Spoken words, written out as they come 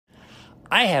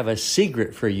I have a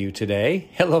secret for you today.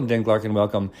 Hello, I'm Dan Clark and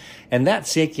welcome. And that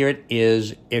secret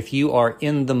is if you are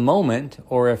in the moment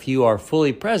or if you are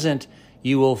fully present,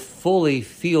 you will fully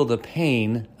feel the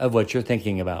pain of what you're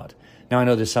thinking about. Now, I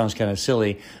know this sounds kind of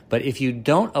silly, but if you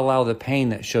don't allow the pain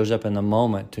that shows up in the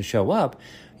moment to show up,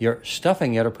 you're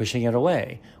stuffing it or pushing it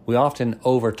away. We often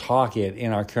overtalk it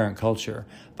in our current culture,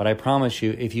 but I promise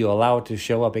you, if you allow it to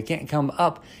show up, it can't come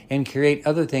up and create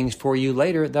other things for you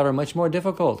later that are much more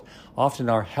difficult. Often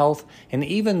our health and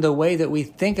even the way that we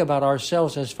think about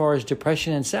ourselves as far as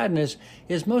depression and sadness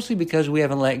is mostly because we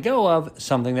haven't let go of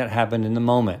something that happened in the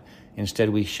moment. Instead,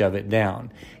 we shove it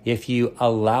down. If you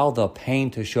allow the pain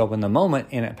to show up in the moment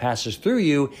and it passes through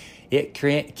you, it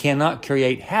cannot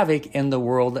create havoc in the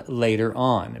world later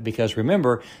on. Because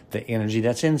remember, the energy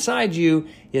that's inside you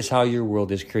is how your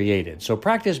world is created. So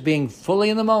practice being fully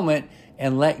in the moment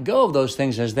and let go of those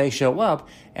things as they show up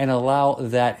and allow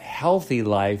that healthy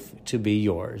life to be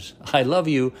yours. I love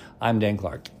you. I'm Dan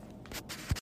Clark.